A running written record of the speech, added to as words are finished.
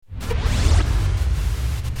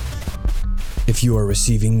If you are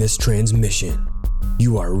receiving this transmission,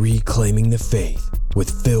 you are reclaiming the faith with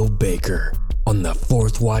Phil Baker on the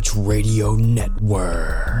Fourth Watch Radio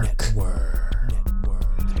Network.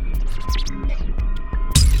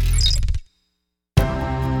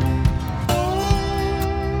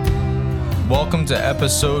 Welcome to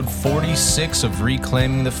episode 46 of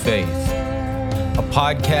Reclaiming the Faith, a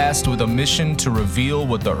podcast with a mission to reveal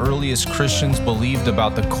what the earliest Christians believed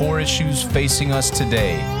about the core issues facing us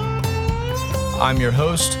today. I'm your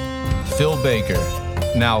host, Phil Baker.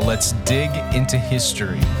 Now let's dig into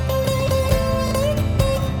history.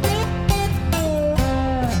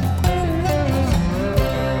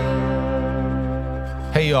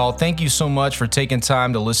 Hey y'all, thank you so much for taking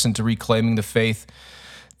time to listen to Reclaiming the Faith.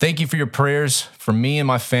 Thank you for your prayers for me and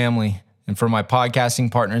my family, and for my podcasting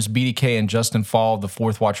partners, BDK and Justin Fall of the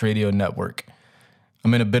Fourth Watch Radio Network.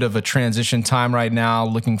 I'm in a bit of a transition time right now,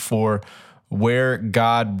 looking for where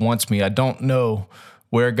God wants me. I don't know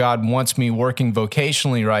where God wants me working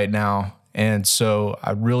vocationally right now, and so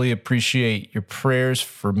I really appreciate your prayers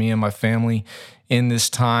for me and my family in this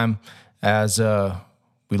time as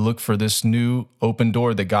we look for this new open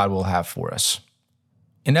door that God will have for us.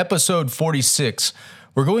 In episode 46,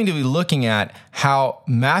 we're going to be looking at how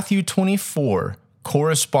Matthew 24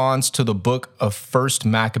 corresponds to the book of 1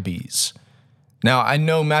 Maccabees. Now, I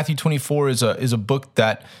know Matthew 24 is a book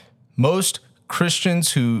that most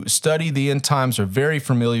Christians who study the end times are very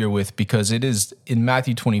familiar with, because it is in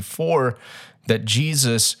Matthew 24 that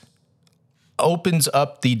Jesus opens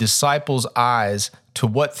up the disciples' eyes to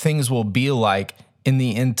what things will be like in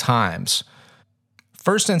the end times.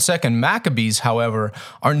 1st and 2nd Maccabees, however,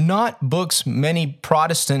 are not books many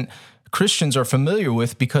Protestant Christians are familiar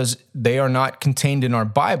with because they are not contained in our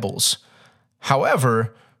Bibles.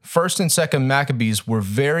 However, 1st and 2nd Maccabees were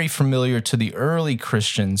very familiar to the early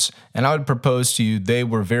Christians, and I would propose to you they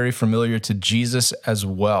were very familiar to Jesus as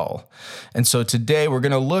well. And so today we're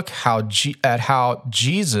going to look at how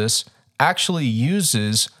Jesus actually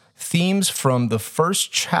uses themes from the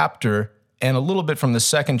first chapter and a little bit from the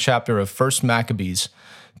second chapter of 1st Maccabees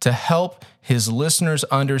to help his listeners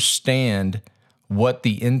understand what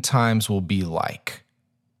the end times will be like.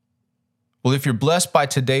 Well, if you're blessed by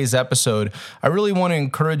today's episode, I really want to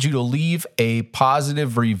encourage you to leave a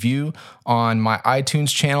positive review on my iTunes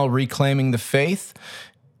channel, Reclaiming the Faith.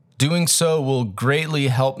 Doing so will greatly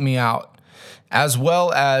help me out, as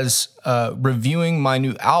well as reviewing my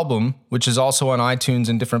new album, which is also on iTunes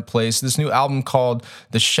and different places. This new album called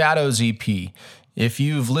The Shadows EP. If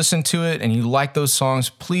you've listened to it and you like those songs,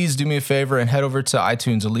 please do me a favor and head over to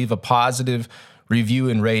iTunes and leave a positive review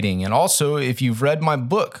and rating. And also, if you've read my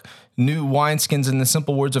book, New Wineskins and the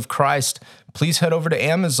Simple Words of Christ, please head over to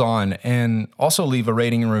Amazon and also leave a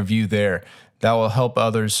rating and review there. That will help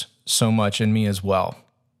others so much, and me as well.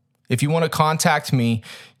 If you want to contact me,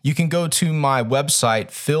 you can go to my website,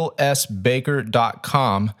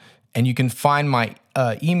 philsbaker.com, and you can find my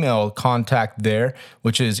email contact there,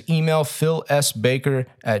 which is email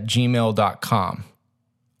philsbaker@gmail.com.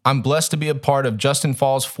 I'm blessed to be a part of Justin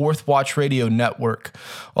Fall's Fourth Watch Radio Network,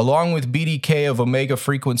 along with BDK of Omega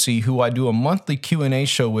Frequency, who I do a monthly Q&A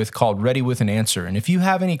show with called Ready with an Answer. And if you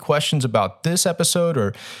have any questions about this episode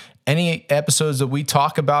or any episodes that we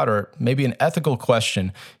talk about, or maybe an ethical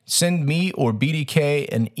question, send me or BDK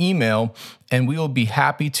an email, and we will be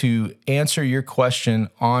happy to answer your question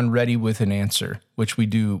on Ready with an Answer, which we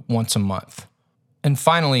do once a month. And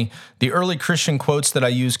finally, the early Christian quotes that I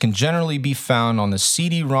use can generally be found on the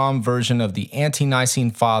CD-ROM version of the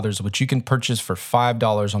Ante-Nicene Fathers, which you can purchase for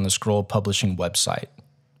 $5 on the Scroll Publishing website.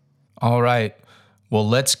 All right, well,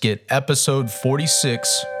 let's get episode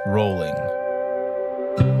 46 rolling.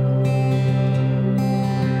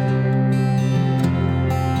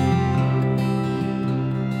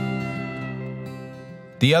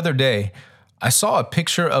 The other day, I saw a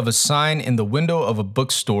picture of a sign in the window of a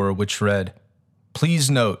bookstore which read,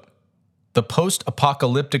 "Please note, the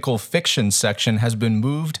post-apocalyptical fiction section has been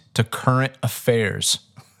moved to current affairs."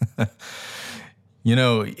 You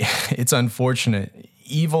know, it's unfortunate.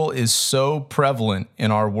 Evil is so prevalent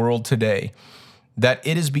in our world today that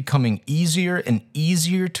it is becoming easier and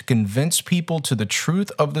easier to convince people to the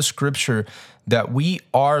truth of the scripture that we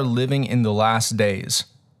are living in the last days.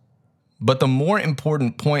 But the more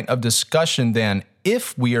important point of discussion than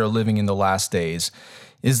if we are living in the last days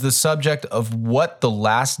is the subject of what the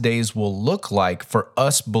last days will look like for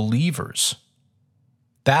us believers.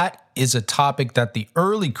 That is a topic that the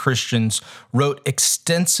early Christians wrote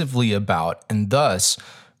extensively about, and thus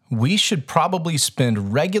we should probably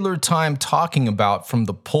spend regular time talking about from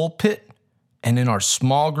the pulpit and in our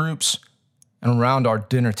small groups and around our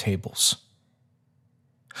dinner tables.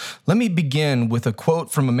 Let me begin with a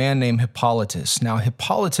quote from a man named Hippolytus. Now,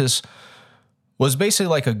 Hippolytus was basically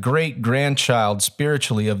like a great-grandchild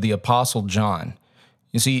spiritually of the Apostle John.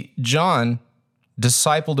 You see, John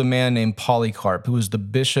discipled a man named Polycarp, who was the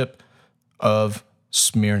bishop of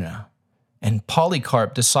Smyrna. And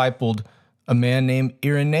Polycarp discipled a man named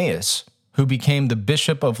Irenaeus, who became the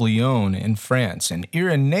bishop of Lyon in France. And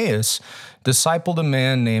Irenaeus discipled a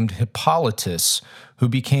man named Hippolytus, who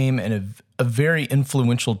became a very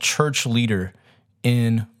influential church leader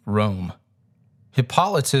in Rome.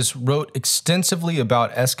 Hippolytus wrote extensively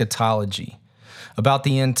about eschatology, about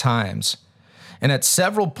the end times. And at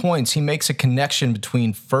several points, he makes a connection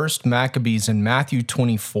between 1 Maccabees and Matthew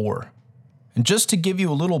 24. And just to give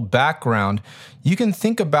you a little background, you can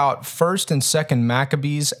think about 1st and 2nd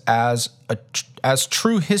Maccabees as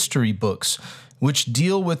true history books, which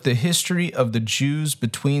deal with the history of the Jews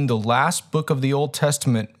between the last book of the Old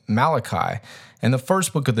Testament, Malachi, and the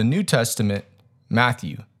first book of the New Testament,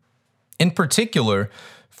 Matthew. In particular,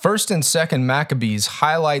 1st and 2nd Maccabees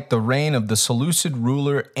highlight the reign of the Seleucid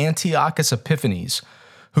ruler Antiochus Epiphanes,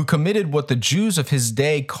 who committed what the Jews of his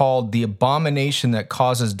day called the abomination that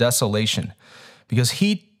causes desolation, because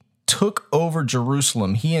he took over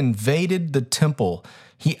Jerusalem. He invaded the temple.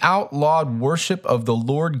 He outlawed worship of the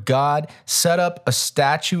Lord God, set up a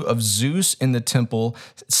statue of Zeus in the temple,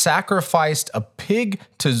 sacrificed a pig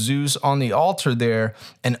to Zeus on the altar there,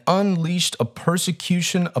 and unleashed a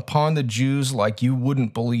persecution upon the Jews like you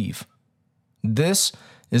wouldn't believe. This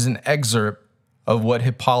is an excerpt of what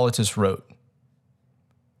Hippolytus wrote.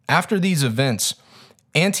 After these events,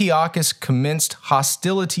 Antiochus commenced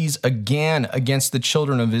hostilities again against the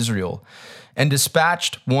children of Israel and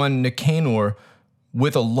dispatched one Nicanor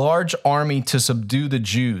with a large army to subdue the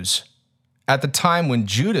Jews. At the time when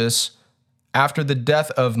Judas, after the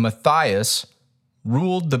death of Matthias,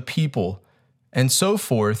 ruled the people, and so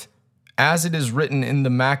forth, as it is written in the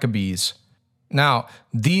Maccabees. Now,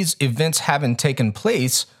 these events having taken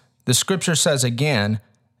place, the scripture says again,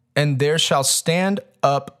 "And there shall stand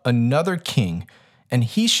up another king, and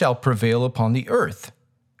he shall prevail upon the earth."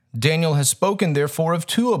 Daniel has spoken, therefore, of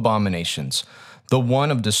two abominations, the one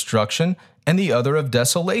of destruction and the other of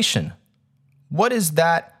desolation. What is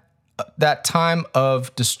that time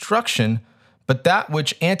of destruction but that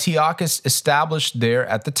which Antiochus established there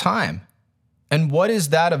at the time? And what is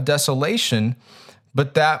that of desolation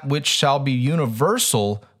but that which shall be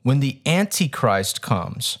universal when the Antichrist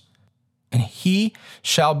comes? And he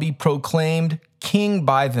shall be proclaimed king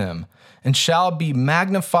by them, and shall be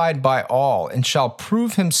magnified by all, and shall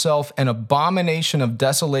prove himself an abomination of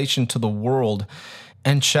desolation to the world,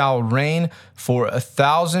 and shall reign for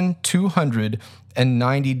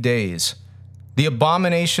 1,290 days. The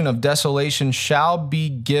abomination of desolation shall be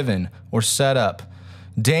given or set up.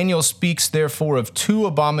 Daniel speaks therefore of two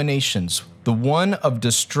abominations, the one of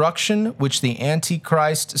destruction, which the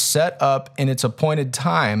Antichrist set up in its appointed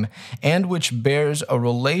time, and which bears a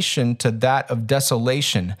relation to that of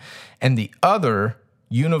desolation, and the other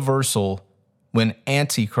universal, when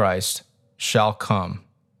Antichrist shall come.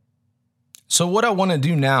 So what I want to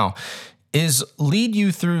do now is lead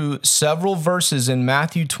you through several verses in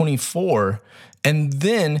Matthew 24, and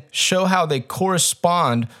then show how they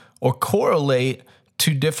correspond or correlate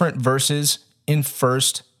to different verses in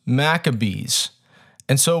 1 Maccabees.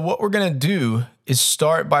 And so what we're going to do is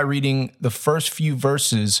start by reading the first few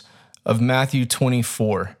verses of Matthew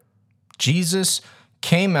 24. Jesus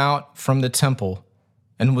came out from the temple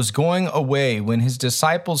and was going away when his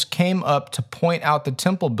disciples came up to point out the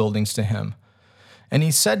temple buildings to him. And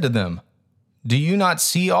he said to them, "Do you not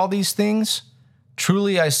see all these things?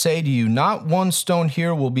 Truly I say to you, not one stone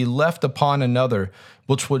here will be left upon another,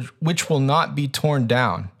 which will not be torn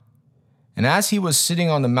down." And as he was sitting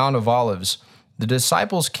on the Mount of Olives, the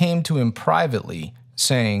disciples came to him privately,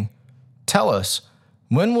 saying, "Tell us,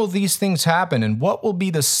 when will these things happen, and what will be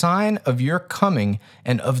the sign of your coming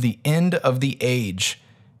and of the end of the age?"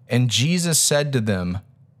 And Jesus said to them,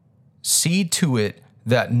 "See to it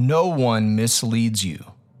that no one misleads you."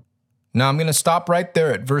 Now I'm going to stop right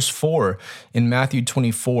there at verse 4 in Matthew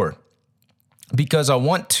 24, because I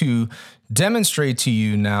want to demonstrate to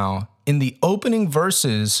you now in the opening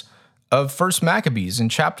verses of 1 Maccabees. In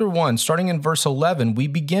chapter 1, starting in verse 11, we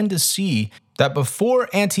begin to see that before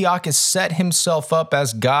Antiochus set himself up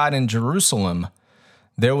as God in Jerusalem,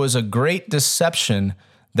 there was a great deception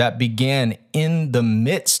that began in the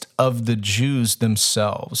midst of the Jews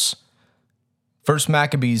themselves. 1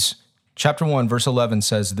 Maccabees chapter 1, verse 11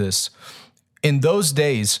 says this, "In those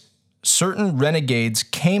days, certain renegades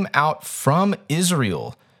came out from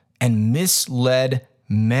Israel and misled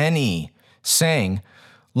many, saying,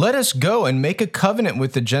 Let us go and make a covenant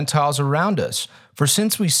with the Gentiles around us. For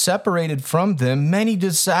since we separated from them, many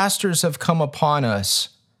disasters have come upon us.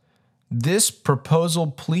 This proposal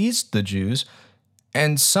pleased the Jews,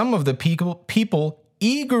 and some of the people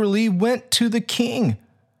eagerly went to the king,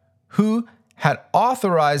 who had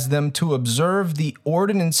authorized them to observe the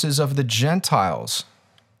ordinances of the Gentiles.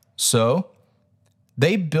 So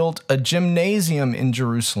they built a gymnasium in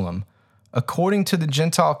Jerusalem, according to the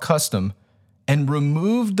Gentile custom, and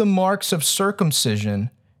removed the marks of circumcision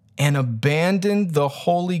and abandoned the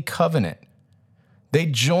holy covenant. They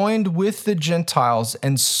joined with the Gentiles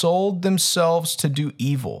and sold themselves to do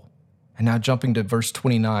evil. And now jumping to verse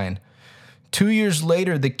 29. 2 years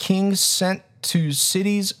later, the king sent to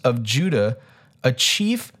cities of Judah a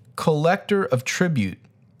chief collector of tribute,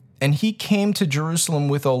 and he came to Jerusalem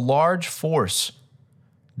with a large force.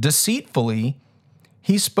 Deceitfully,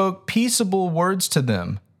 he spoke peaceable words to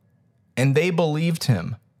them, and they believed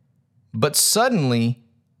him. But suddenly,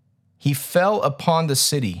 he fell upon the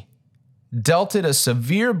city, dealt it a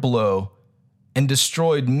severe blow, and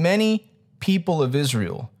destroyed many people of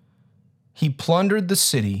Israel. He plundered the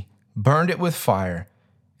city, burned it with fire,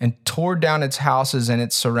 and tore down its houses and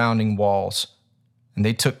its surrounding walls. And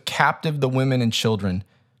they took captive the women and children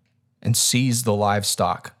and seized the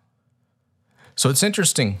livestock. So it's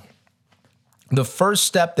interesting. The first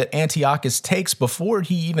step that Antiochus takes before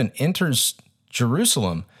he even enters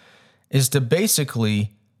Jerusalem is to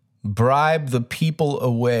basically bribe the people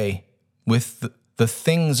away with the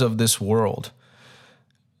things of this world.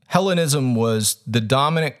 Hellenism was the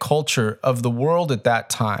dominant culture of the world at that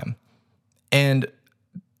time. And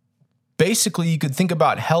basically, you could think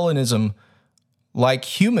about Hellenism like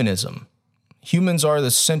humanism. Humans are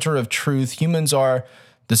the center of truth. Humans are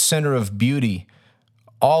the center of beauty.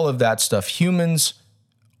 All of that stuff. Humans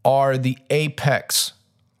are the apex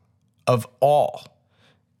of all.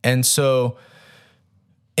 And so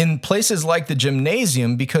in places like the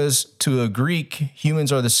gymnasium, because to a Greek,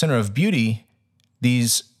 humans are the center of beauty,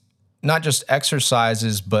 these not just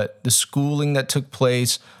exercises, but the schooling that took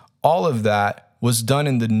place, all of that was done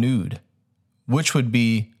in the nude, which would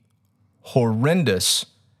be horrendous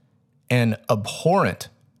and abhorrent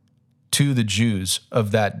to the Jews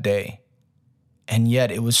of that day. And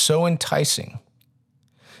yet it was so enticing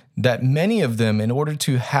that many of them, in order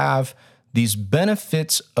to have these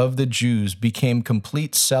benefits of the Jews, became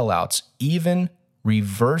complete sellouts, even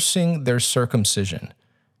reversing their circumcision.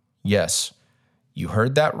 Yes, you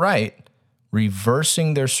heard that right,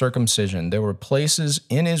 reversing their circumcision. There were places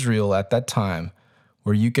in Israel at that time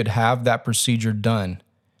where you could have that procedure done.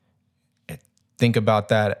 Think about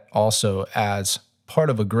that also as part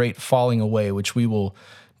of a great falling away, which we will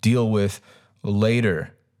deal with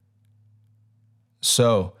later.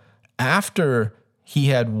 So, after he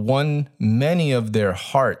had won many of their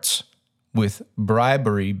hearts with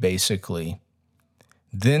bribery, basically,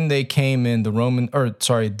 then they came in, the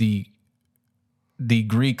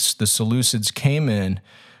Greeks, the Seleucids came in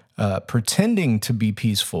pretending to be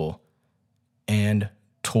peaceful and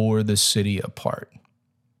tore the city apart.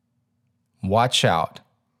 Watch out.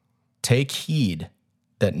 Take heed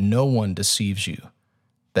that no one deceives you,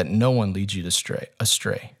 that no one leads you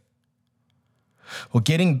astray. Well,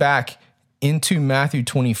 getting back into Matthew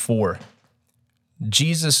 24,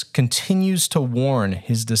 Jesus continues to warn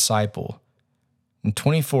his disciple. In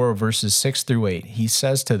 24 verses 6 through 8, he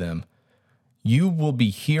says to them, "You will be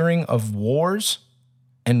hearing of wars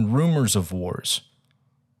and rumors of wars.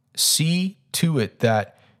 See to it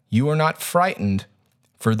that you are not frightened,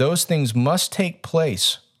 for those things must take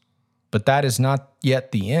place, but that is not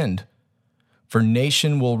yet the end. For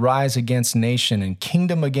nation will rise against nation and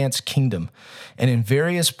kingdom against kingdom, and in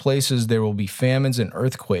various places there will be famines and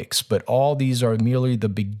earthquakes, but all these are merely the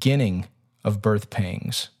beginning of birth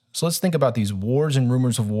pangs." So let's think about these wars and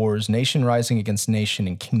rumors of wars, nation rising against nation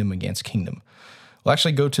and kingdom against kingdom. We'll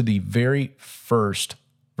actually go to the very first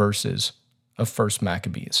verses of 1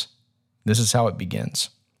 Maccabees. This is how it begins.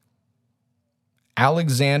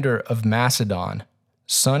 Alexander of Macedon,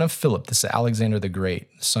 son of Philip, this is Alexander the Great,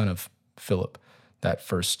 son of Philip, that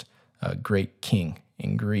first great king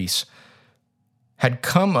in Greece, had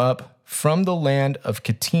come up from the land of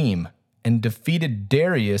Kittim and defeated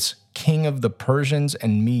Darius, king of the Persians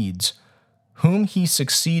and Medes, whom he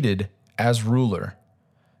succeeded as ruler,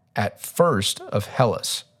 at first of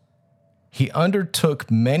Hellas. He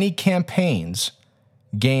undertook many campaigns,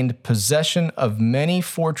 gained possession of many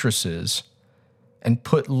fortresses, and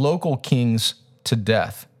put local kings to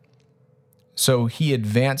death. So he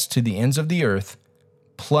advanced to the ends of the earth,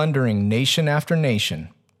 plundering nation after nation.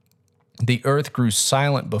 The earth grew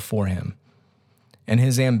silent before him. and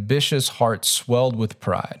his ambitious heart swelled with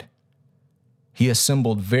pride. He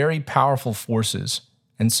assembled very powerful forces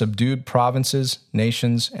and subdued provinces,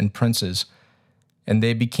 nations, and princes, and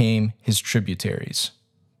they became his tributaries.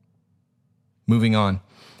 Moving on,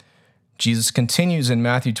 Jesus continues in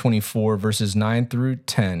Matthew 24, verses 9 through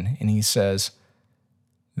 10, and he says,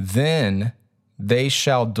 "Then they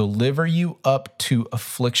shall deliver you up to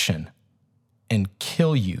affliction and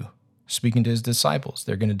kill you." Speaking to his disciples,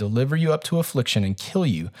 they're going to deliver you up to affliction and kill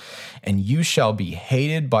you, and you shall be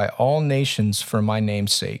hated by all nations for my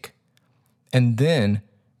name's sake. And then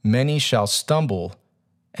many shall stumble,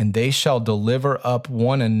 and they shall deliver up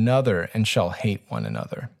one another and shall hate one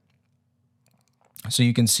another. So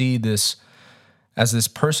you can see this, as this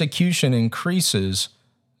persecution increases,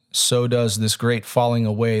 so does this great falling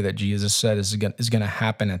away that Jesus said is going to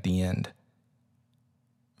happen at the end.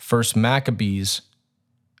 First Maccabees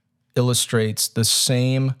illustrates the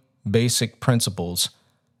same basic principles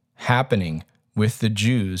happening with the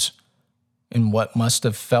Jews in what must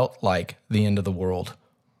have felt like the end of the world.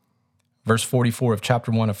 Verse 44 of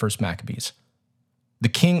chapter 1 of First Maccabees. "The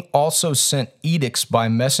king also sent edicts by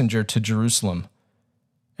messenger to Jerusalem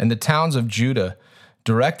and the towns of Judah,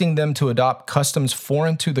 directing them to adopt customs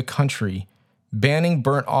foreign to the country, banning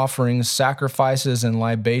burnt offerings, sacrifices, and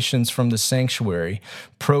libations from the sanctuary,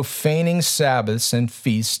 profaning Sabbaths and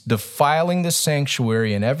feasts, defiling the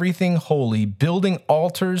sanctuary and everything holy, building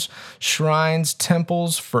altars, shrines,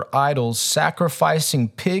 temples for idols, sacrificing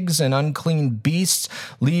pigs and unclean beasts,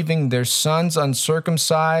 leaving their sons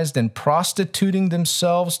uncircumcised, and prostituting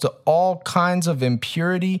themselves to all kinds of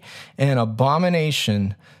impurity and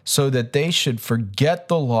abomination, so that they should forget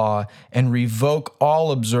the law and revoke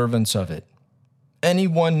all observance of it.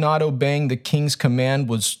 Anyone not obeying the king's command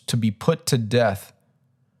was to be put to death."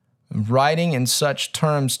 Writing in such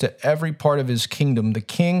terms to every part of his kingdom, the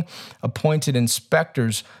king appointed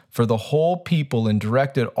inspectors for the whole people and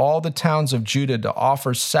directed all the towns of Judah to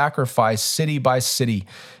offer sacrifice city by city.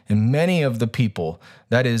 And many of the people,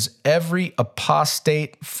 that is, every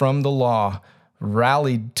apostate from the law,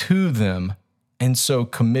 rallied to them and so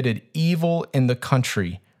committed evil in the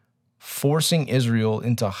country, forcing Israel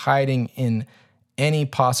into hiding in any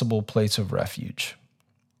possible place of refuge.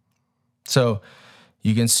 So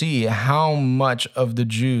you can see how many of the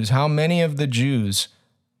Jews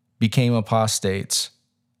became apostates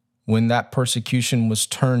when that persecution was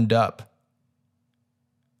turned up.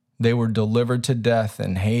 They were delivered to death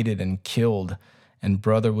and hated and killed, and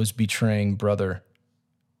brother was betraying brother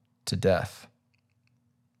to death.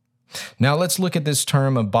 Now let's look at this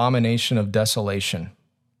term, abomination of desolation.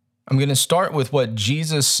 I'm going to start with what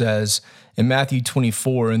Jesus says in Matthew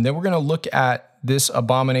 24, and then we're going to look at this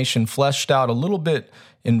abomination fleshed out a little bit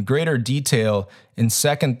in greater detail in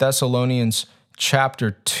 2 Thessalonians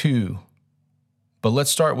chapter 2. But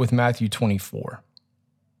let's start with Matthew 24.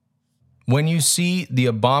 "When you see the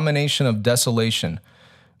abomination of desolation,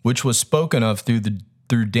 which was spoken of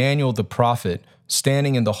through Daniel the prophet,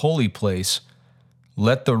 standing in the holy place,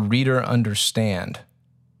 let the reader understand."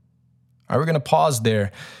 All right, we're going to pause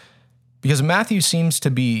there, because Matthew seems to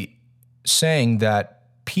be saying that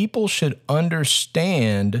people should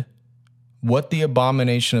understand what the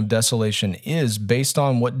abomination of desolation is based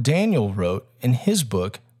on what Daniel wrote in his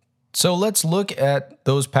book. So let's look at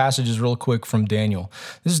those passages real quick from Daniel.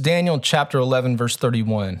 This is Daniel chapter 11, verse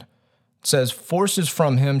 31. It says, "Forces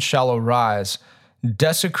from him shall arise,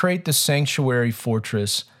 desecrate the sanctuary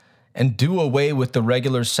fortress, and do away with the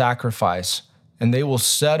regular sacrifice, and they will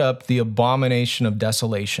set up the abomination of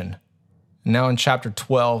desolation." Now in chapter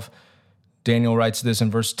 12, Daniel writes this in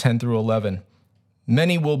verse 10 through 11.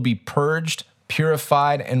 "Many will be purged,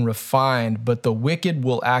 purified, and refined, but the wicked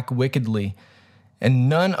will act wickedly, and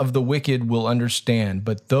none of the wicked will understand,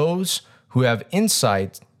 but those who have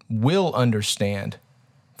insight will understand.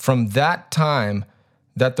 From that time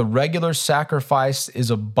that the regular sacrifice is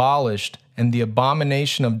abolished and the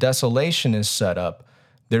abomination of desolation is set up,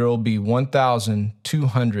 there will be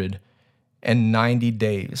 1,290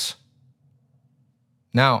 days."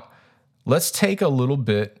 Now, let's take a little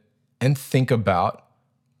bit and think about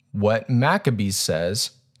what Maccabees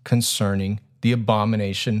says concerning the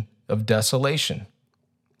abomination of desolation.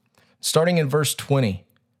 Starting in verse 20,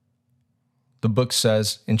 the book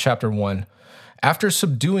says in chapter 1, "After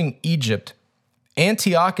subduing Egypt,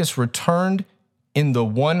 Antiochus returned in the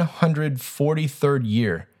 143rd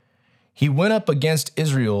year. He went up against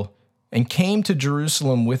Israel and came to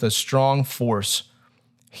Jerusalem with a strong force.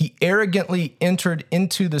 He arrogantly entered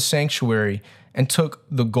into the sanctuary and took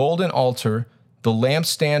the golden altar, the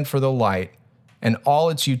lampstand for the light, and all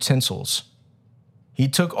its utensils. He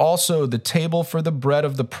took also the table for the bread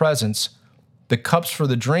of the presence, the cups for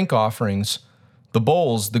the drink offerings, the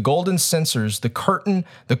bowls, the golden censers, the curtain,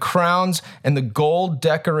 the crowns, and the gold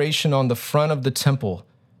decoration on the front of the temple.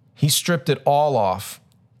 He stripped it all off.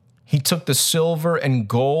 He took the silver and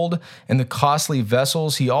gold and the costly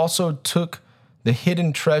vessels. He also took the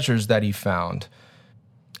hidden treasures that he found.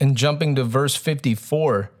 And jumping to verse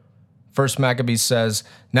 54, 1 Maccabees says,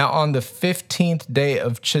 "Now on the 15th day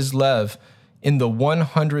of Chislev, in the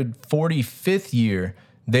 145th year,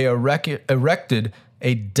 they erected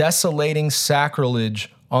a desolating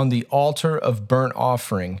sacrilege on the altar of burnt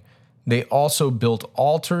offering. They also built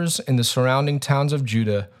altars in the surrounding towns of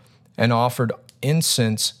Judah and offered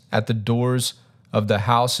incense at the doors of the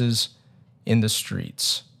houses in the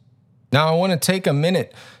streets." Now, I want to take a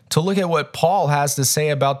minute to look at what Paul has to say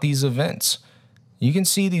about these events. You can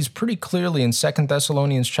see these pretty clearly in 2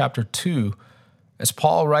 Thessalonians chapter 2, as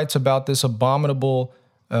Paul writes about this abominable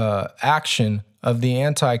action of the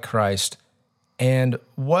Antichrist and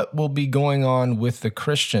what will be going on with the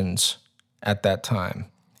Christians at that time.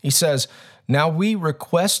 He says, "Now we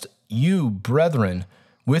request you, brethren,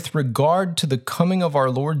 with regard to the coming of our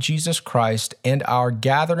Lord Jesus Christ and our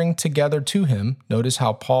gathering together to him." Notice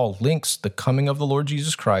how Paul links the coming of the Lord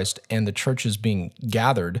Jesus Christ and the churches being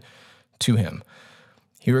gathered to him.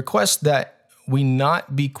 He requests that we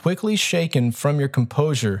not be quickly shaken from your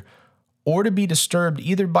composure, or to be disturbed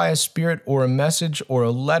either by a spirit or a message or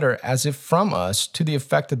a letter as if from us, to the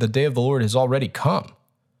effect that the day of the Lord has already come.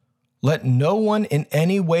 Let no one in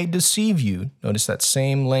any way deceive you. Notice that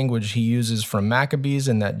same language he uses from Maccabees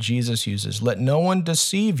and that Jesus uses. Let no one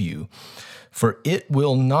deceive you, for it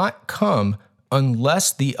will not come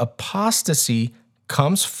unless the apostasy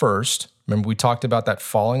comes first. Remember, we talked about that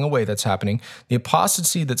falling away that's happening. The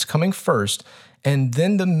apostasy that's coming first, and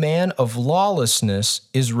then the man of lawlessness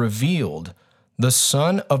is revealed, the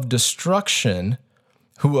son of destruction,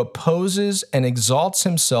 who opposes and exalts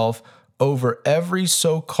himself over every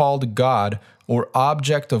so-called God or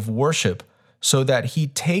object of worship, so that he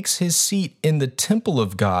takes his seat in the temple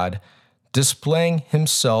of God, displaying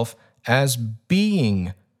himself as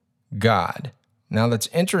being God. Now that's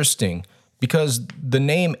interesting, because the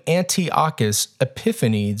name Antiochus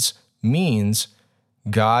Epiphanes means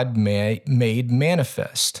God made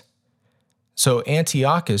manifest. So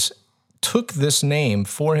Antiochus took this name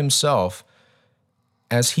for himself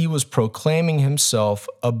as he was proclaiming himself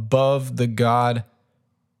above the God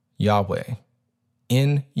Yahweh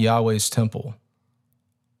in Yahweh's temple.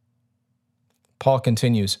 Paul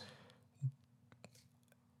continues,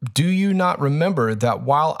 "Do you not remember that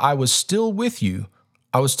while I was still with you,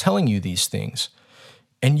 I was telling you these things?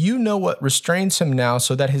 And you know what restrains him now,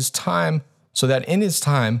 so that in his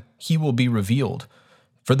time he will be revealed.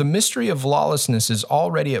 For the mystery of lawlessness is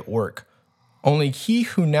already at work. Only he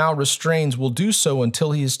who now restrains will do so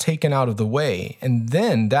until he is taken out of the way, and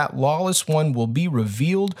then that lawless one will be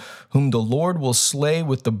revealed, whom the Lord will slay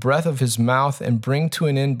with the breath of his mouth and bring to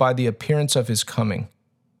an end by the appearance of his coming.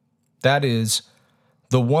 That is,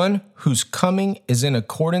 the one whose coming is in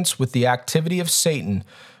accordance with the activity of Satan,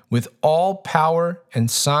 with all power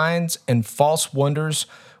and signs and false wonders,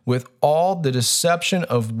 with all the deception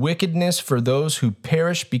of wickedness for those who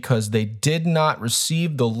perish because they did not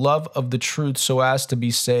receive the love of the truth so as to be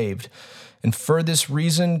saved. And for this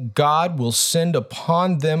reason, God will send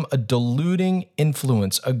upon them a deluding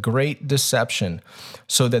influence, a great deception,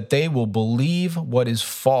 so that they will believe what is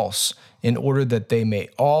false, in order that they may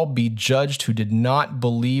all be judged who did not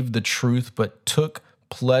believe the truth, but took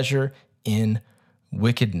pleasure in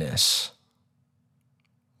wickedness."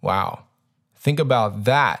 Wow. Think about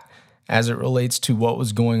that as it relates to what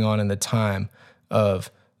was going on in the time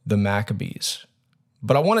of the Maccabees.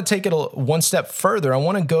 But I want to take it one step further. I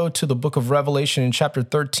want to go to the book of Revelation in chapter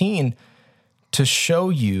 13 to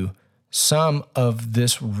show you some of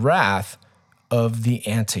this wrath of the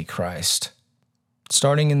Antichrist.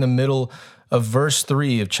 Starting in the middle of verse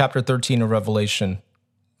 3 of chapter 13 of Revelation,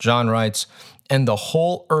 John writes, "And the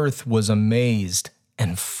whole earth was amazed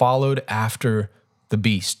and followed after the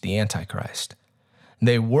beast," the Antichrist.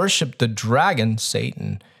 "They worshiped the dragon,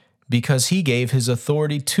 Satan, because he gave his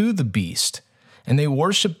authority to the beast. And they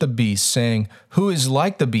worshiped the beast, saying, 'Who is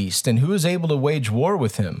like the beast, and who is able to wage war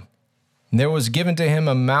with him?' And there was given to him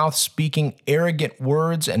a mouth speaking arrogant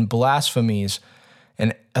words and blasphemies,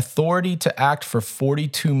 and authority to act for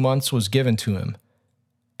 42 months was given to him.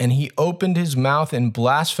 And he opened his mouth in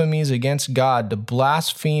blasphemies against God, to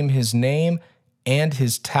blaspheme his name and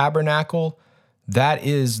his tabernacle, that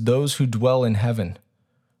is, those who dwell in heaven.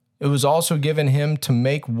 It was also given him to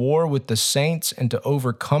make war with the saints and to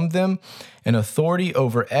overcome them, and authority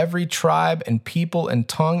over every tribe and people and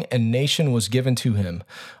tongue and nation was given to him.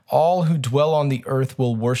 All who dwell on the earth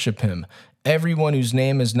will worship him, everyone whose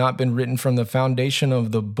name has not been written from the foundation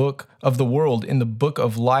of the book of the world in the book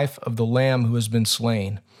of life of the Lamb who has been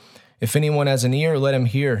slain. If anyone has an ear, let him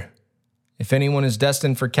hear. If anyone is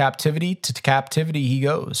destined for captivity, to captivity he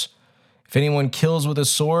goes. If anyone kills with the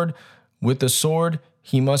sword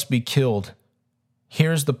he must be killed.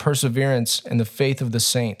 Here's the perseverance and the faith of the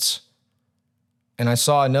saints. And I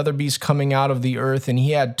saw another beast coming out of the earth, and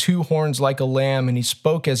he had 2 horns like a lamb, and he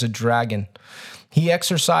spoke as a dragon. He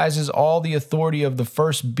exercises all the authority of the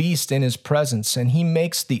first beast in his presence, and he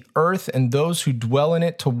makes the earth and those who dwell in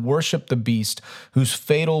it to worship the beast, whose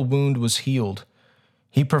fatal wound was healed.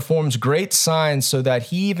 He performs great signs so that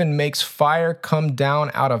he even makes fire come down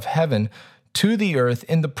out of heaven to the earth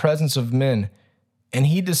in the presence of men. And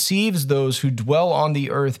he deceives those who dwell on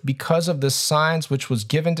the earth because of the signs which was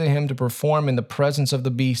given to him to perform in the presence of the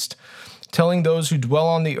beast, telling those who dwell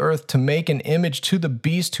on the earth to make an image to the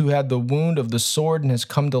beast who had the wound of the sword and has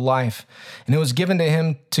come to life. And it was given to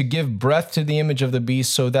him to give breath to the image of the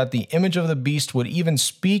beast, so that the image of the beast would even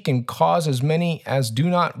speak and cause as many as do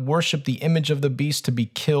not worship the image of the beast to be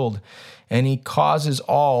killed. And he causes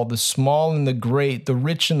all, the small and the great, the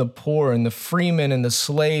rich and the poor, and the freemen and the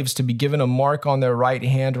slaves to be given a mark on their right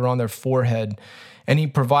hand or on their forehead. And he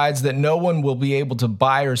provides that no one will be able to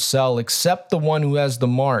buy or sell except the one who has the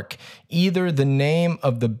mark, either the name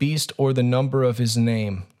of the beast or the number of his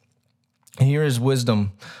name. And here is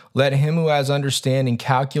wisdom. Let him who has understanding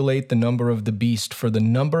calculate the number of the beast, for the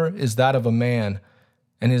number is that of a man,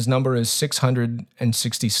 and his number is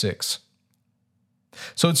 666.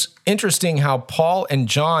 So it's interesting how Paul and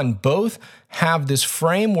John both have this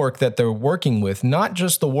framework that they're working with, not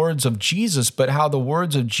just the words of Jesus, but how the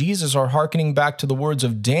words of Jesus are hearkening back to the words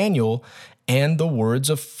of Daniel and the words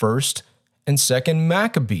of 1st and 2nd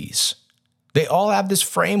Maccabees. They all have this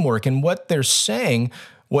framework, and what they're saying,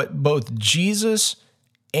 what both Jesus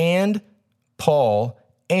and Paul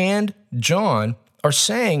and John are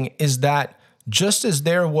saying, is that just as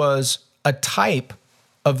there was a type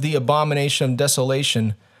of the abomination of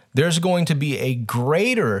desolation, there's going to be a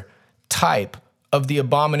greater type of the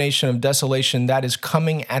abomination of desolation that is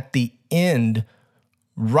coming at the end,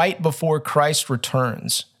 right before Christ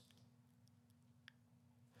returns.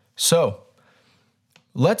 So,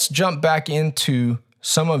 let's jump back into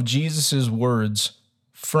some of Jesus' words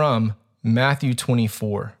from Matthew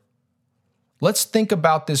 24. Let's think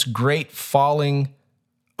about this great falling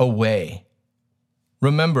away.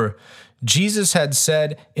 Remember, Jesus had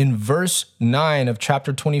said in verse 9 of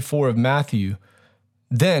chapter 24 of Matthew,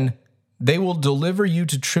 "Then they will deliver you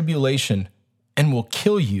to tribulation and will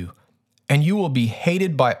kill you, and you will be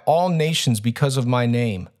hated by all nations because of my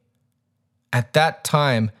name. At that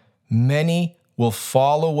time, many will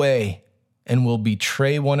fall away and will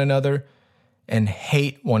betray one another and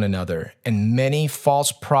hate one another, and many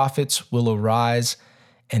false prophets will arise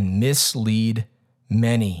and mislead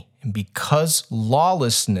many. And because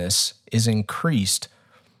lawlessness is increased,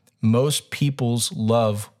 most people's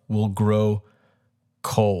love will grow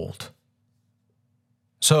cold."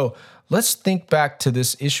 So let's think back to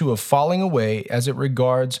this issue of falling away as it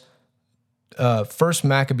regards 1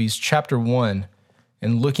 Maccabees chapter 1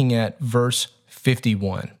 and looking at verse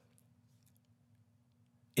 51.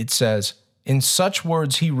 It says, "In such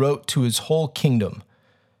words he wrote to his whole kingdom,"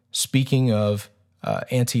 speaking of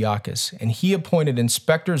Antiochus, "and he appointed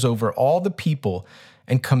inspectors over all the people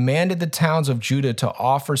and commanded the towns of Judah to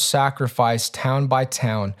offer sacrifice town by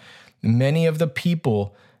town. Many of the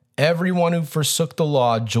people, everyone who forsook the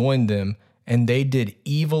law, joined them, and they did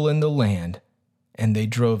evil in the land, and they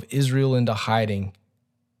drove Israel into hiding."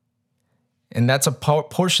 And that's a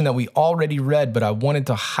portion that we already read, but I wanted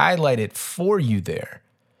to highlight it for you there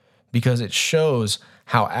because it shows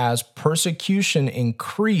how as persecution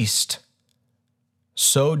increased,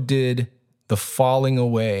 so did the falling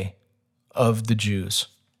away of the Jews.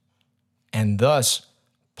 And thus,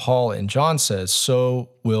 Paul and John says, so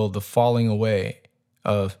will the falling away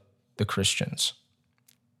of the Christians.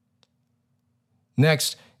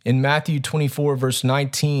 Next, in Matthew 24, verse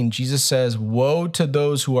 19, Jesus says, "Woe to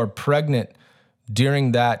those who are pregnant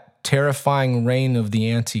during that terrifying reign of the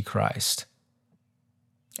Antichrist."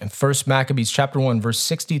 And 1 Maccabees chapter 1, verse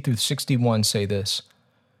 60 through 61 say this,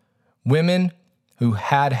 "Women who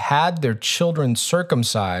had their children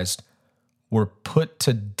circumcised were put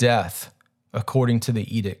to death according to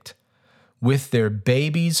the edict, with their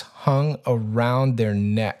babies hung around their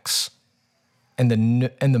necks, and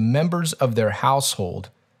the members of their household,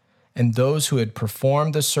 and those who had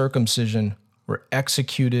performed the circumcision were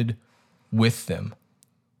executed with them.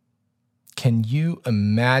 Can you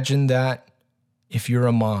imagine that if you're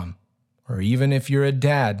a mom, or even if you're a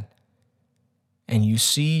dad, and you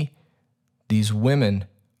see these women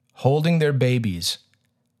holding their babies,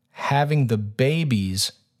 having the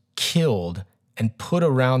babies killed and put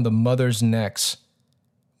around the mothers' necks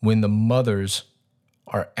when the mothers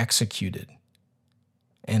are executed,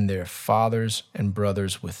 and their fathers and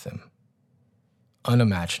brothers with them?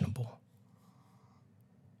 Unimaginable.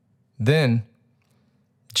 Then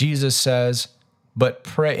Jesus says, but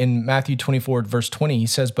pray, in Matthew 24, verse 20, he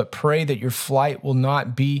says, but pray that your flight will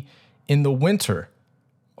not be in the winter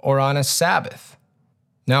or on a Sabbath.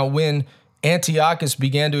 Now, when Antiochus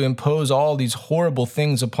began to impose all these horrible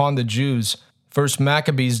things upon the Jews, First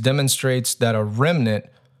Maccabees demonstrates that a remnant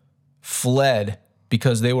fled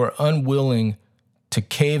because they were unwilling to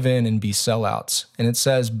cave in and be sellouts. And it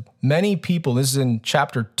says, many people, this is in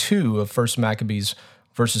chapter 2 of First Maccabees,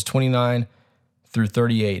 verses 29 through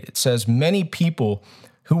 38. It says, many people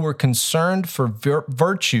who were concerned for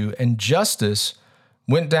virtue and justice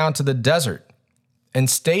went down to the desert and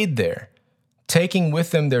stayed there, taking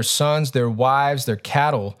with them their sons, their wives, their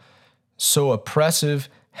cattle. So oppressive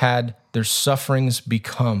had their sufferings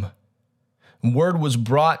become. Word was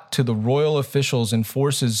brought to the royal officials and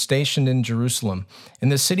forces stationed in Jerusalem, in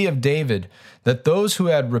the city of David, that those who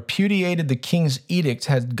had repudiated the king's edict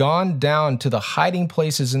had gone down to the hiding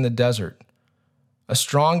places in the desert. A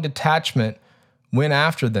strong detachment went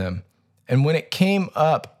after them, and when it came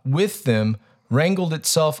up with them, wrangled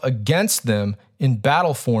itself against them in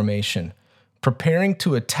battle formation, preparing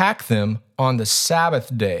to attack them on the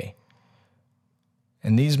Sabbath day.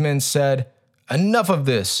 And these men said, enough of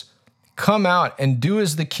this. Come out and do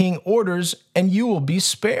as the king orders, and you will be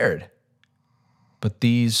spared. But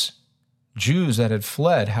these Jews that had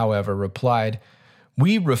fled, however, replied,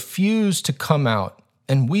 we refuse to come out,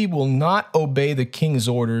 and we will not obey the king's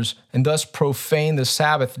orders and thus profane the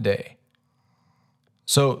Sabbath day.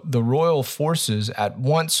 So the royal forces at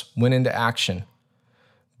once went into action.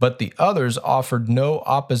 But the others offered no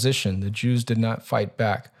opposition. The Jews did not fight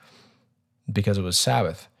back because it was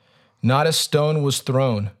Sabbath. Not a stone was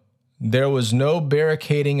thrown. There was no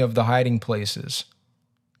barricading of the hiding places.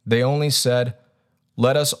 They only said,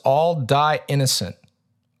 let us all die innocent.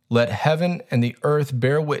 Let heaven and the earth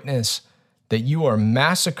bear witness that you are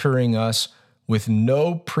massacring us with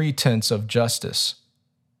no pretense of justice.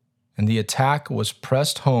 And the attack was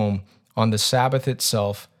pressed home on the Sabbath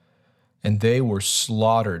itself, and they were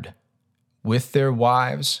slaughtered with their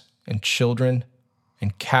wives and children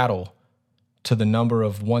and cattle to the number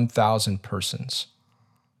of 1,000 persons.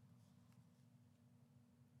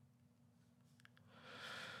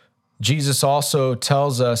 Jesus also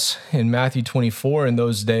tells us in Matthew 24 in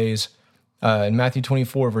those days, in Matthew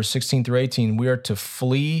 24, verse 16 through 18, we are to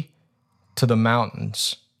flee to the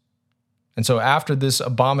mountains. And so after this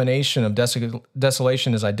abomination of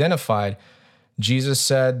desolation is identified, Jesus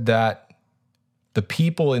said that the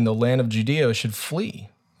people in the land of Judea should flee.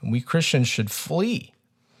 And we Christians should flee.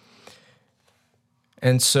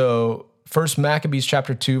 And so 1 Maccabees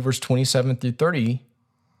chapter 2, verse 27 through 30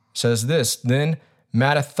 says this, then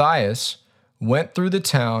Mattathias went through the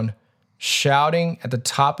town, shouting at the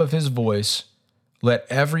top of his voice, let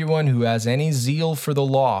everyone who has any zeal for the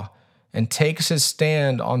law and takes his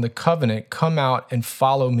stand on the covenant come out and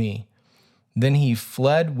follow me. Then he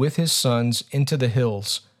fled with his sons into the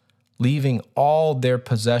hills, leaving all their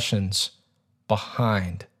possessions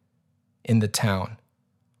behind in the town.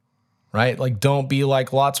 Right? Like, don't be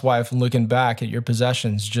like Lot's wife and looking back at your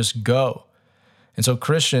possessions. Just go. And so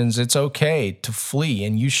Christians, it's okay to flee,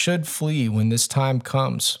 and you should flee when this time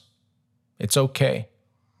comes. It's okay.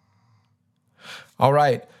 All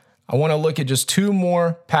right, I want to look at just two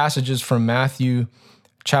more passages from Matthew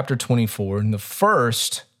chapter 24. And the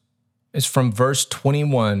first is from verse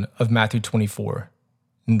 21 of Matthew 24.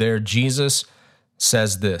 And there Jesus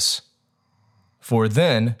says this, for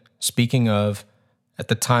then, speaking of at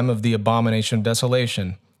the time of the abomination of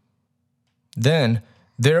desolation, then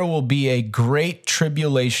there will be a great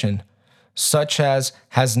tribulation, such as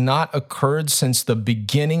has not occurred since the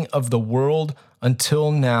beginning of the world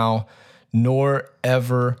until now, nor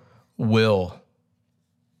ever will.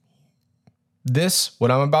 This,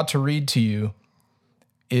 what I'm about to read to you,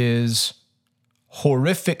 is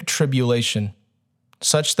horrific tribulation,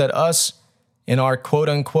 such that us in our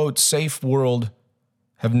quote-unquote safe world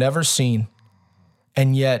have never seen.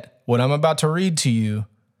 And yet, what I'm about to read to you,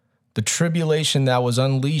 the tribulation that was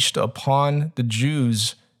unleashed upon the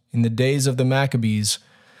Jews in the days of the Maccabees,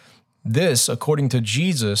 this, according to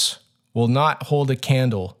Jesus, will not hold a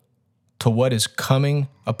candle to what is coming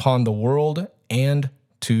upon the world and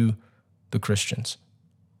to the Christians.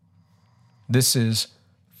 This is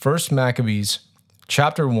 1 Maccabees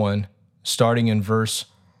chapter 1, starting in verse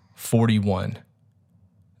 41.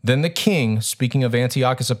 Then the king, speaking of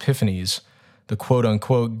Antiochus Epiphanes, the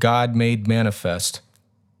quote-unquote God made manifest,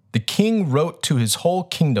 the king wrote to his whole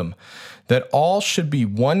kingdom that all should be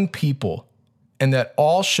one people and that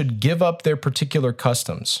all should give up their particular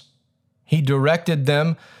customs. He directed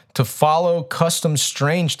them to follow customs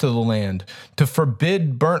strange to the land, to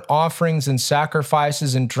forbid burnt offerings and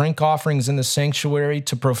sacrifices and drink offerings in the sanctuary,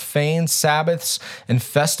 to profane Sabbaths and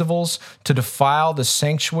festivals, to defile the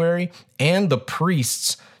sanctuary and the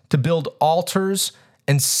priests, to build altars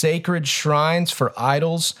and sacred shrines for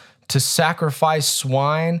idols, to sacrifice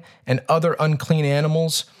swine and other unclean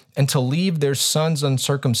animals, and to leave their sons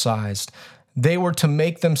uncircumcised. They were to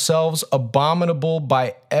make themselves abominable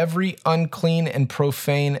by every unclean and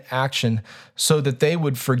profane action, so that they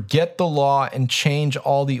would forget the law and change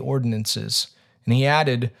all the ordinances. And he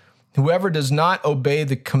added, whoever does not obey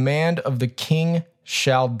the command of the king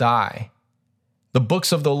shall die. The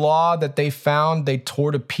books of the law that they found, they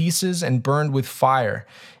tore to pieces and burned with fire.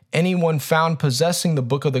 Anyone found possessing the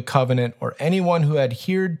book of the covenant, or anyone who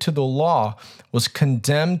adhered to the law, was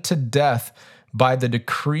condemned to death by the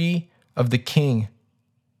decree of the king.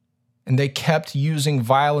 And they kept using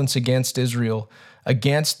violence against Israel,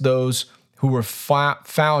 against those who were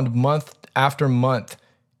found month after month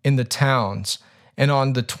in the towns. And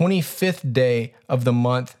on the 25th day of the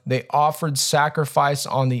month, they offered sacrifice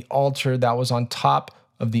on the altar that was on top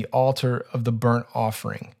of the altar of the burnt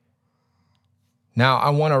offering. Now, I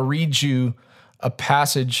want to read you a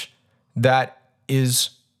passage that is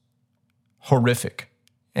horrific.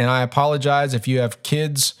 And I apologize if you have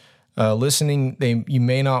kids listening, you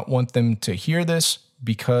may not want them to hear this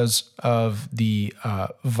because of the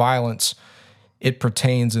violence it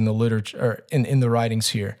pertains in the literature, or in the writings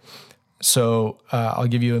here. So I'll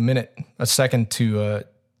give you a second to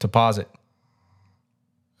pause it.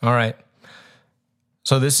 All right.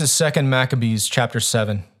 So this is 2 Maccabees chapter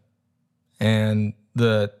 7, and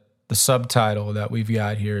the subtitle that we've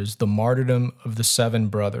got here is The Martyrdom of the Seven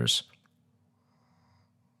Brothers.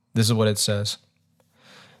 This is what it says.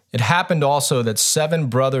 It happened also that 7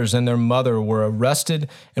 brothers and their mother were arrested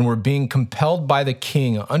and were being compelled by the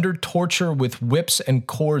king under torture with whips and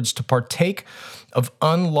cords to partake of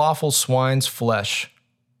unlawful swine's flesh.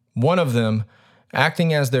 One of them,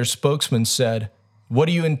 acting as their spokesman, said, "What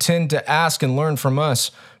do you intend to ask and learn from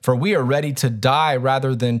us? For we are ready to die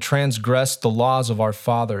rather than transgress the laws of our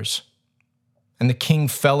fathers." And the king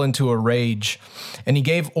fell into a rage, and he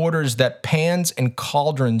gave orders that pans and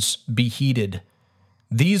cauldrons be heated.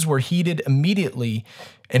 These were heated immediately,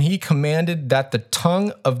 and he commanded that the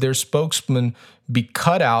tongue of their spokesman be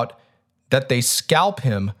cut out, that they scalp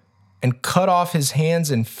him and cut off his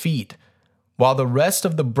hands and feet, while the rest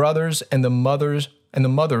of the brothers and the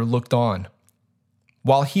mother looked on.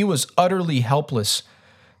 While he was utterly helpless,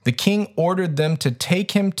 the king ordered them to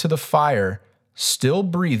take him to the fire, still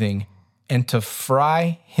breathing, and to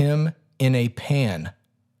fry him in a pan.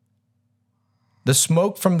 The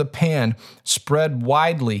smoke from the pan spread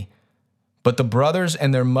widely, but the brothers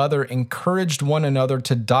and their mother encouraged one another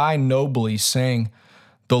to die nobly, saying,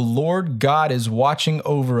 "The Lord God is watching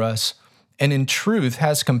over us, and in truth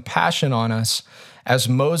has compassion on us, as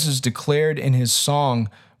Moses declared in his song,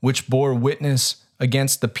 which bore witness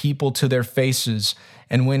against the people to their faces,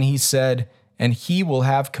 and when he said, 'And he will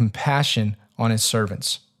have compassion on his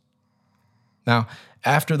servants.'" Now,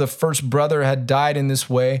 after the first brother had died in this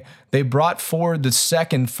way, they brought forward the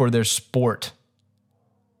second for their sport.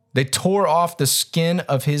 They tore off the skin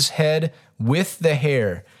of his head with the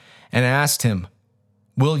hair and asked him,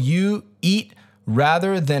 "Will you eat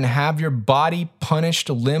rather than have your body punished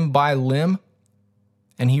limb by limb?"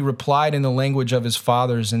 And he replied in the language of his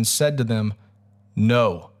fathers and said to them,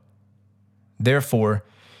 "No." Therefore,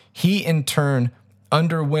 he in turn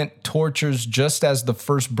underwent tortures just as the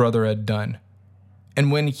first brother had done. And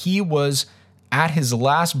when he was at his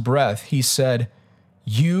last breath, he said,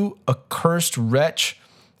 "You accursed wretch,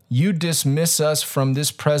 you dismiss us from this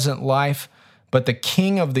present life, but the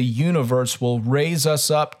King of the universe will raise us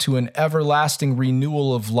up to an everlasting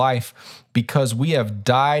renewal of life, because we have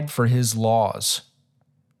died for his laws."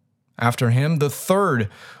 After him, the third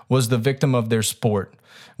was the victim of their sport.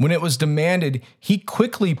 When it was demanded, he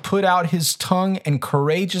quickly put out his tongue and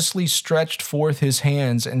courageously stretched forth his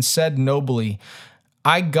hands and said nobly,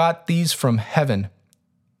 "I got these from heaven,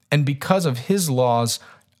 and because of his laws,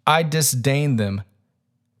 I disdain them,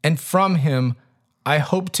 and from him I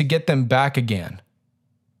hope to get them back again."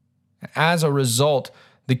 As a result,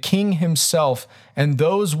 the king himself and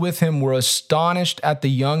those with him were astonished at the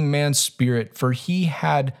young man's spirit, for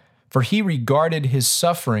he regarded his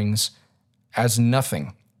sufferings as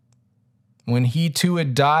nothing. When he too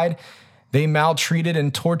had died, they maltreated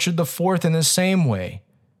and tortured the fourth in the same way.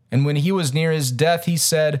 And when he was near his death, he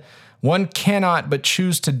said, "One cannot but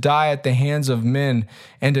choose to die at the hands of men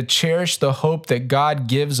and to cherish the hope that God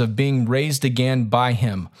gives of being raised again by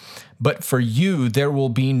him. But for you, there will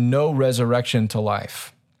be no resurrection to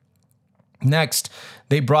life." Next,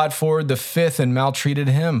 they brought forward the fifth and maltreated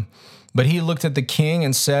him. But he looked at the king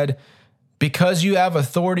and said, "Because you have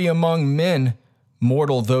authority among men,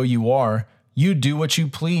 mortal though you are, you do what you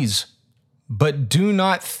please. But do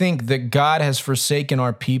not think that God has forsaken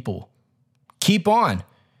our people. Keep on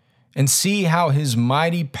and see how his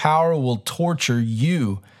mighty power will torture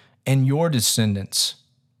you and your descendants."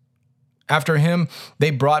 After him, they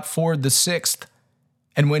brought forward the sixth.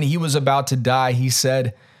 And when he was about to die, he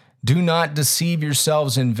said, "Do not deceive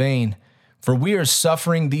yourselves in vain, for we are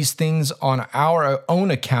suffering these things on our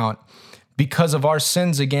own account because of our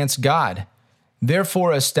sins against God.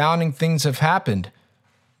 Therefore, astounding things have happened.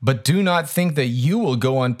 But do not think that you will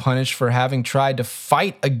go unpunished for having tried to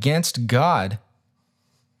fight against God."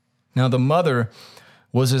 Now the mother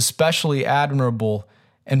was especially admirable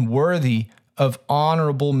and worthy of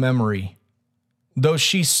honorable memory. Though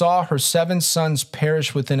she saw her 7 sons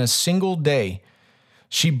perish within a single day,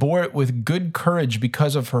 she bore it with good courage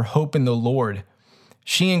because of her hope in the Lord.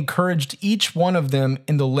 She encouraged each one of them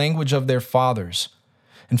in the language of their fathers,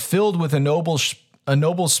 and filled with a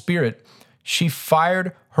noble spirit, she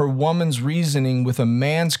fired her woman's reasoning with a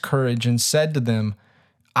man's courage and said to them,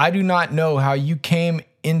 "I do not know how you came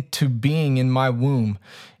into being in my womb.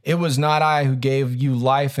 It was not I who gave you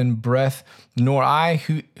life and breath, nor I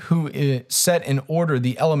who set in order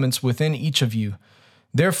the elements within each of you.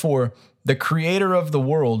 Therefore, the Creator of the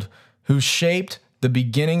world, who shaped the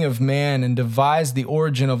beginning of man and devised the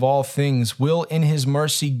origin of all things, will in his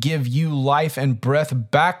mercy give you life and breath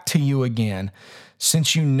back to you again,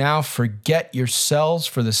 since you now forget yourselves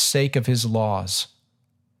for the sake of his laws."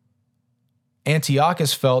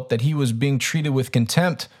 Antiochus felt that he was being treated with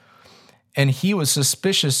contempt, and he was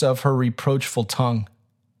suspicious of her reproachful tongue.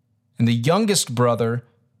 And the youngest brother,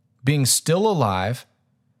 being still alive,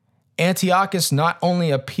 Antiochus not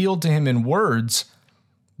only appealed to him in words,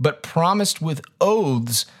 but promised with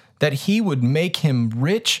oaths that he would make him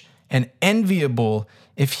rich and enviable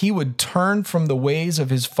if he would turn from the ways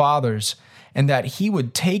of his fathers, and that he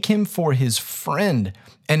would take him for his friend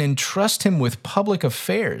and entrust him with public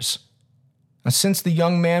affairs. Now, since the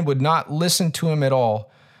young man would not listen to him at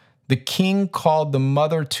all, the king called the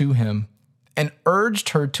mother to him and urged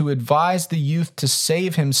her to advise the youth to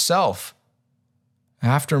save himself.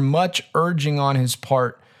 After much urging on his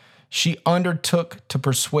part, she undertook to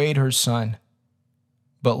persuade her son.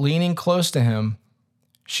 But leaning close to him,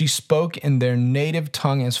 she spoke in their native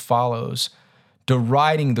tongue as follows,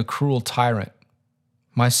 deriding the cruel tyrant.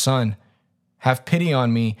 "My son, have pity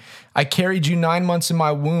on me. I carried you 9 months in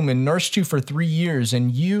my womb and nursed you for 3 years,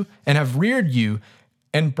 and have reared you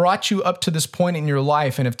and brought you up to this point in your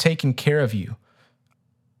life and have taken care of you.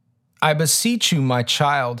 I beseech you, my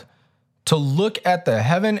child, to look at the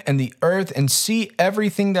heaven and the earth and see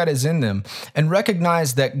everything that is in them, and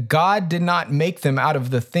recognize that God did not make them out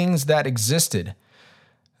of the things that existed.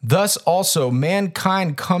 Thus also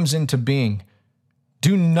mankind comes into being.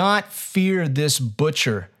 Do not fear this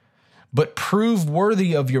butcher, but prove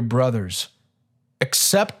worthy of your brothers.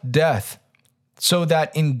 Accept death, so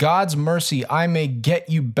that in God's mercy I may get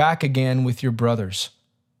you back again with your brothers."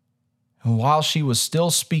 And while she was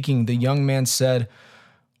still speaking, the young man said,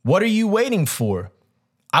 "What are you waiting for?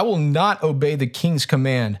 I will not obey the king's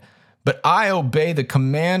command, but I obey the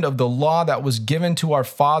command of the law that was given to our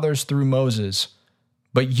fathers through Moses.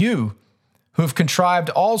 But you, who have contrived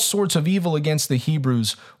all sorts of evil against the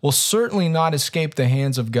Hebrews, will certainly not escape the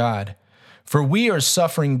hands of God. For we are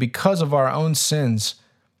suffering because of our own sins.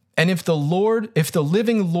 And if the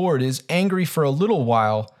living Lord is angry for a little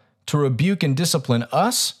while to rebuke and discipline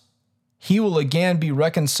us, he will again be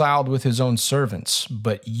reconciled with his own servants.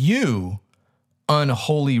 But you,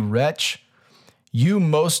 unholy wretch, you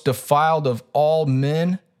most defiled of all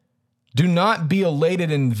men, do not be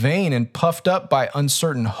elated in vain and puffed up by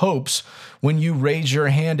uncertain hopes when you raise your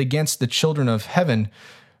hand against the children of heaven,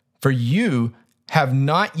 for you have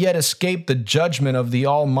not yet escaped the judgment of the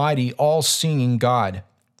Almighty, all-seeing God.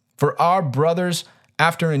 For our brothers,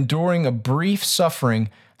 after enduring a brief suffering,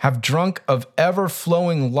 have drunk of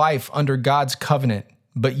ever-flowing life under God's covenant.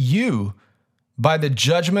 But you, by the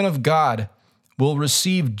judgment of God, will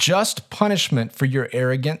receive just punishment for your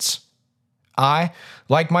arrogance. I,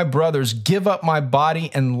 like my brothers, give up my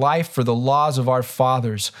body and life for the laws of our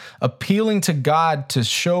fathers, appealing to God to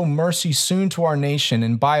show mercy soon to our nation,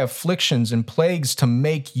 and by afflictions and plagues to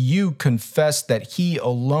make you confess that he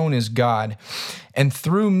alone is God, and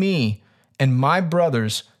through me and my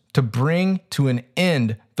brothers to bring to an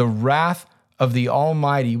end the wrath of the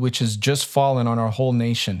Almighty, which has just fallen on our whole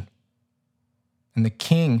nation. And the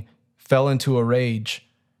king fell into a rage,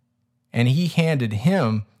 and he handled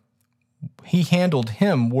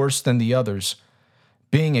him worse than the others,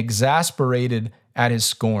 being exasperated at his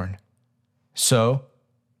scorn. So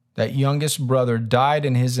that youngest brother died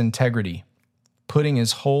in his integrity, putting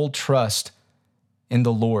his whole trust in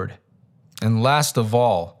the Lord. And last of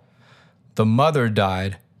all, the mother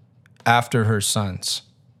died after her sons.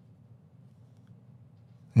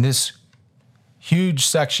 In this huge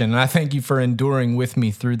section, and I thank you for enduring with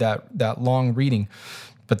me through that long reading,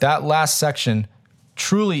 but that last section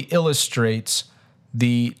truly illustrates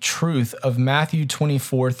the truth of Matthew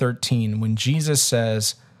 24:13, when Jesus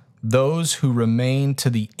says, "Those who remain to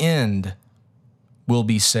the end will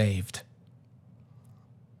be saved."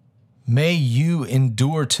 May you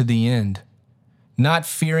endure to the end, not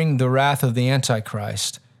fearing the wrath of the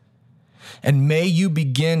Antichrist. And may you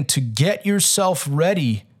begin to get yourself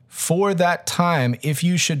ready for that time if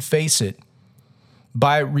you should face it,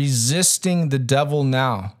 by resisting the devil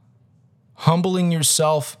now, humbling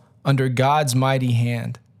yourself under God's mighty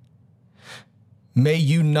hand. May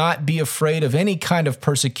you not be afraid of any kind of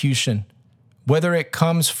persecution, whether it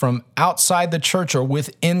comes from outside the church or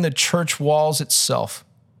within the church walls itself.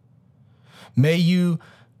 May you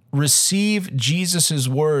receive Jesus'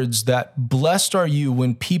 words that blessed are you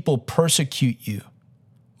when people persecute you,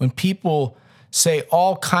 when people say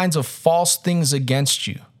all kinds of false things against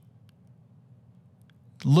you.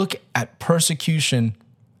 Look at persecution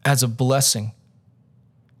as a blessing,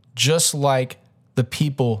 just like the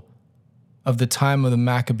people of the time of the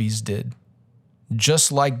Maccabees did,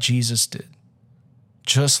 just like Jesus did,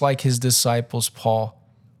 just like his disciples Paul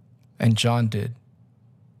and John did.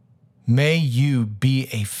 May you be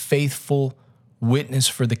a faithful witness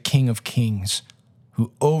for the King of Kings,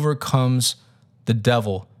 who overcomes the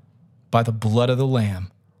devil by the blood of the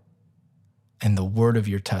Lamb and the word of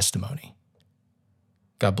your testimony.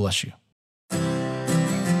 God bless you.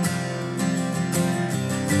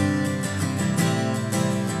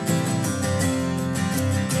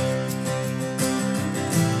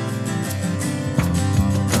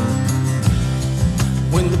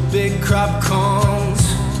 When the big crop comes,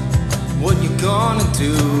 what you gonna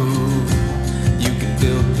do? You can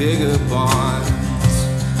build bigger barns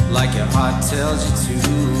like your heart tells you to.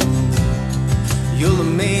 You'll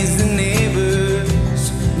amaze the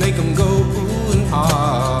neighbors, make them go ooh and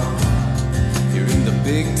ah. You're in the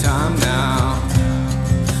big time now,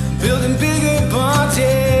 building bigger barns,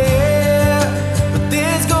 yeah. But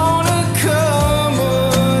there's gonna come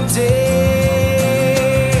a day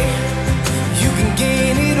you can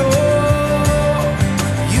gain it all.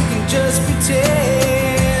 You can just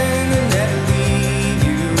pretend and let it leave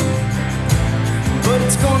you, but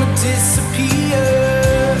it's gonna disappear.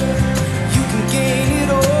 You can gain it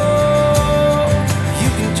all. You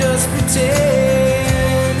can just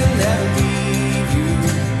pretend and let it leave you,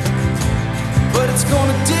 but it's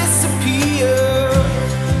gonna disappear.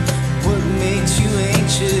 What makes you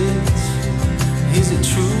anxious? Is it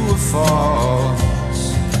true or false?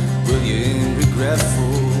 Will you end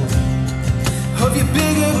regretful of your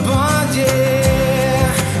bigger bond?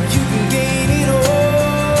 Yeah, you can gain it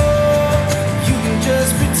all. You can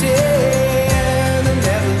just pretend and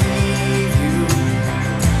never leave you,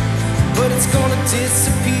 but it's gonna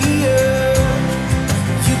disappear.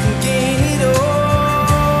 You can gain it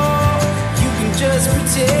all. You can just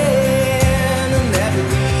pretend and never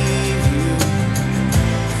leave you,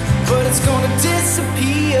 but it's gonna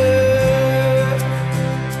disappear.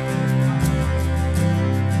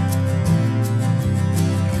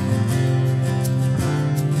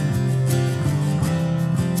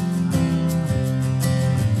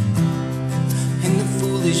 In the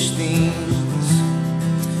foolish things,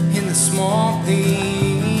 in the small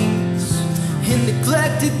things, in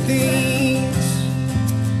neglected things,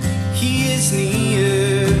 he is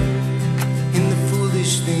near. In the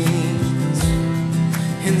foolish things,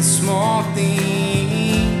 in the small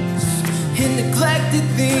things, in neglected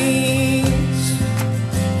things,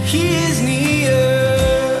 he is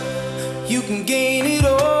near. You can gain it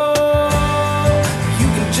all. You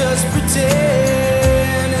can just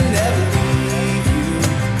pretend and never leave you,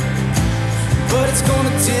 but it's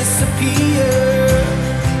gonna disappear.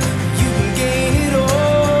 You can gain it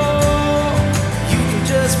all. You can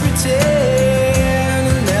just pretend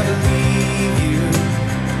and never leave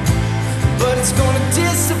it's gonna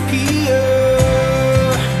disappear.